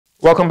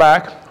Welcome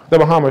back. The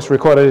Bahamas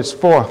recorded its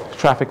fourth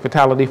traffic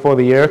fatality for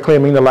the year,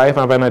 claiming the life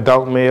of an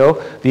adult male.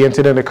 The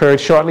incident occurred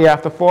shortly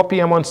after 4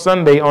 p.m. on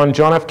Sunday on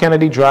John F.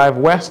 Kennedy Drive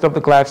west of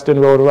the Gladstone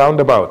Road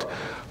roundabout.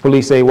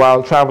 Police say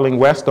while traveling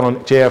west on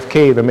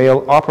JFK, the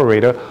male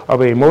operator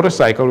of a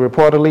motorcycle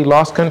reportedly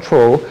lost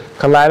control,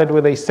 collided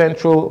with the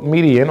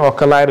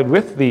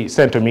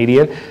center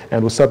median,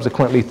 and was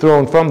subsequently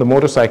thrown from the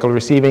motorcycle,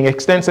 receiving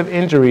extensive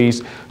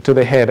injuries to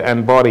the head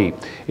and body.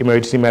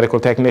 Emergency medical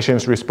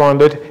technicians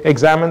responded,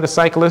 examined the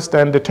cyclist,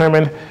 and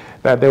determined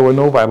that there were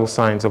no vital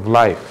signs of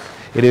life.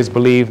 It is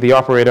believed the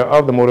operator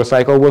of the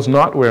motorcycle was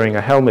not wearing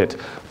a helmet.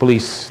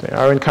 Police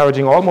are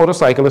encouraging all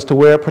motorcyclists to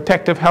wear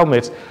protective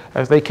helmets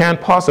as they can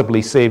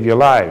possibly save your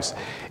lives.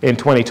 In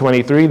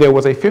 2023, there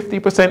was a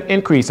 50%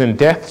 increase in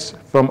deaths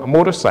from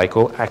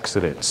motorcycle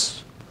accidents.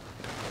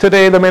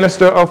 Today, the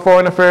Minister of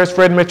Foreign Affairs,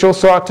 Fred Mitchell,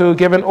 sought to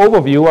give an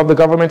overview of the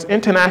government's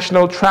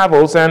international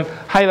travels and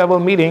high-level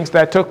meetings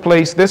that took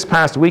place this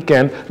past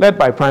weekend, led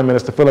by Prime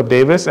Minister Philip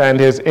Davis and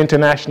his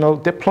international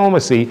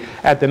diplomacy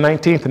at the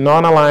 19th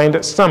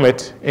Non-Aligned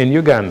Summit in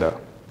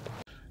Uganda.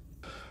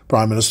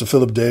 Prime Minister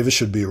Philip Davis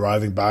should be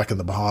arriving back in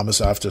the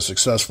Bahamas after a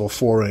successful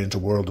foray into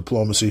world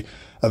diplomacy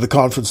at the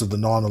conference of the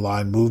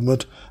Non-Aligned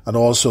Movement and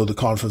also the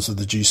conference of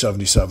the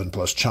G77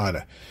 plus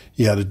China.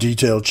 He had a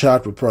detailed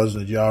chat with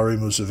President Yoweri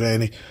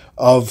Museveni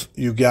of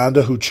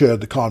Uganda, who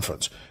chaired the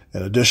conference.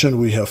 In addition,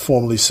 we have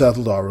formally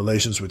settled our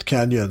relations with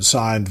Kenya and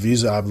signed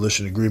visa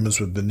abolition agreements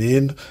with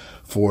Benin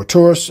for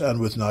tourists and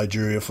with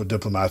Nigeria for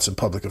diplomats and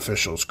public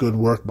officials. Good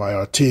work by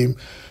our team.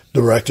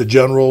 Director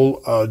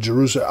General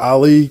Jerusa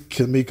Ali,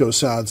 Kimiko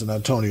Sands, and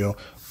Antonio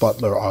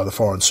Butler are the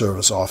Foreign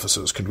Service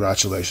officers.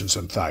 Congratulations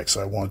and thanks.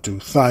 I want to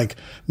thank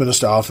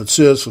Minister Alfred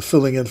Sears for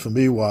filling in for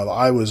me while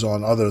I was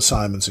on other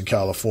assignments in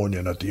California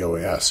and at the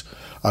OAS.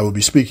 I will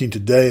be speaking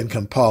today in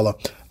Kampala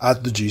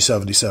at the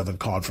G77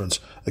 conference.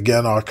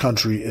 Again, our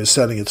country is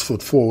setting its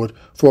foot forward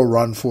for a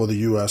run for the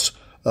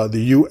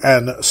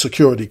UN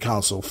Security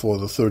Council for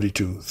the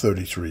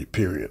 32-33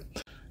 period.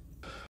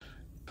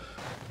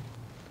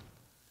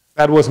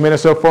 That was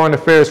Minister of Foreign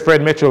Affairs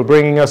Fred Mitchell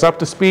bringing us up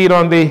to speed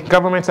on the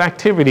government's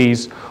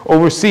activities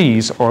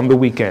overseas on the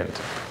weekend.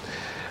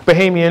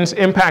 Bahamians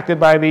impacted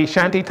by the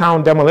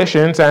shantytown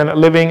demolitions and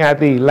living at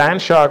the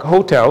Landshark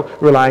Hotel,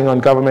 relying on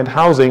government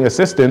housing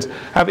assistance,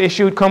 have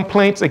issued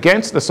complaints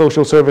against the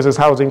Social Services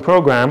Housing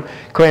Program,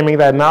 claiming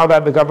that now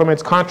that the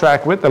government's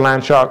contract with the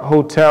Landshark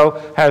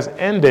Hotel has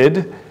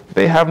ended,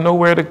 they have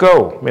nowhere to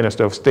go.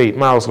 Minister of State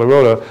Miles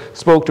LaRota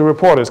spoke to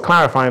reporters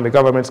clarifying the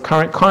government's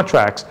current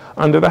contracts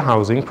under the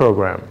housing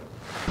program.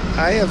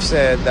 I have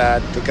said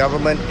that the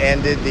government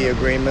ended the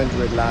agreement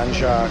with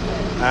Landshark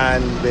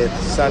and with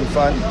Sun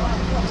Fund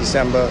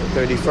December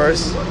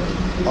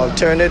 31st.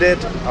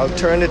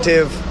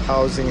 Alternative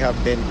housing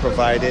have been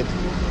provided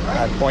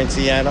at Point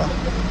Sienna,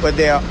 but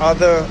there are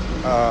other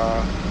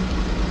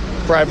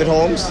private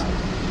homes,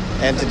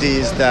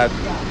 entities that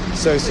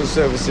social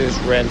services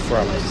rent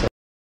from.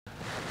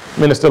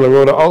 Minister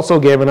LaRota also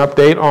gave an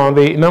update on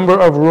the number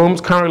of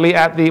rooms currently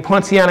at the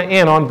Poinciana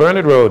Inn on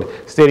Burnett Road,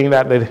 stating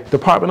that the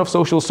Department of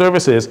Social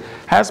Services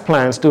has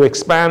plans to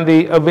expand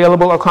the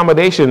available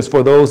accommodations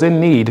for those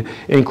in need,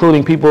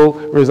 including people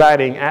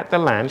residing at the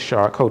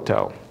Landshark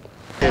Hotel.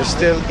 There's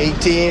still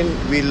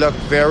 18. We look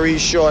very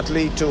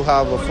shortly to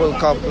have a full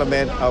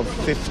complement of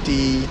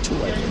 52,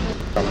 I think.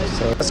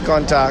 So let's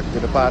contact the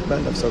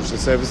Department of Social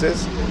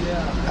Services,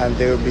 and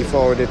they will be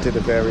forwarded to the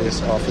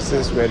various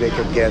offices where they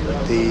could get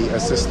the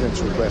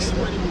assistance requested.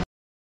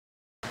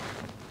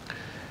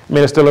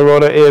 Minister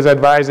LaRota is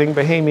advising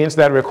Bahamians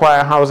that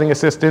require housing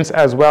assistance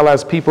as well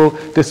as people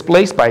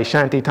displaced by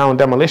shantytown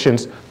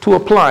demolitions to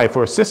apply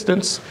for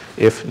assistance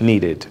if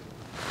needed.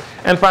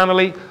 And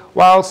finally,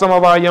 while some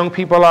of our young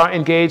people are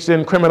engaged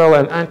in criminal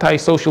and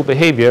antisocial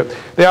behavior,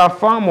 there are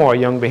far more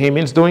young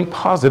Bahamians doing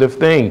positive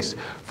things.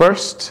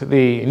 First,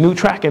 the new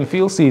track and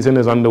field season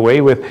is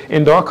underway with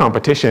indoor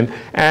competition,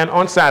 and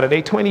on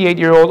Saturday,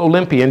 28-year-old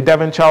Olympian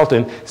Devin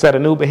Charlton set a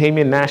new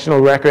Bahamian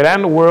national record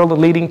and a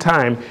world-leading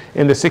time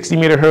in the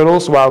 60-meter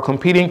hurdles while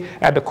competing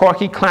at the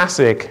Corky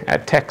Classic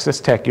at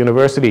Texas Tech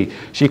University.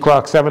 She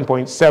clocked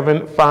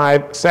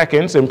 7.75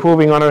 seconds,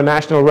 improving on her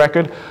national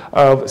record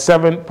of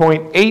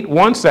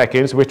 7.81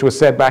 seconds, which was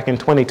set back in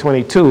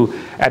 2022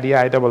 at the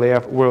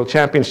IAAF World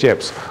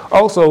Championships.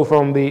 Also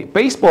from the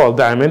baseball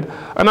diamond,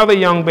 another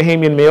young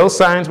Bahamian male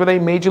signs with a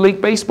Major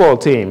League Baseball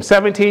team.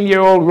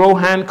 17-year-old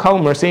Rohan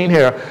Culmer, seen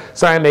here,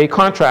 signed a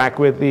contract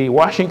with the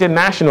Washington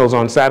Nationals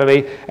on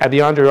Saturday at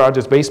the Andre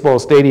Rogers Baseball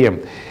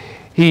Stadium.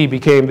 He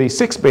became the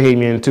sixth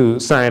Bahamian to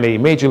sign a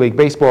Major League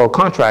Baseball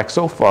contract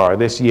so far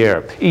this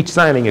year. Each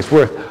signing is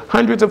worth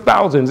hundreds of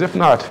thousands, if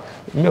not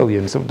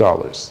millions of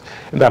dollars.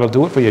 And that'll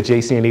do it for your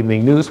JCN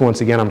Evening News.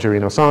 Once again, I'm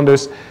Jarino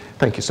Saunders.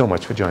 Thank you so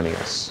much for joining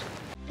us.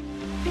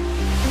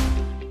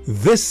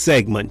 This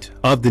segment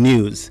of the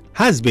news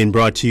has been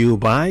brought to you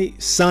by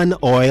Sun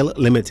Oil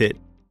Limited.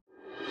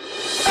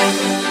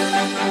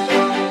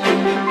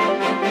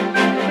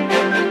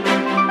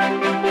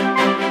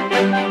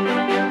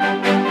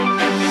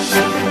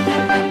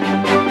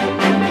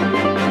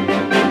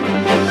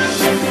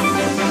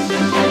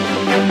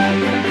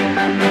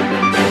 News.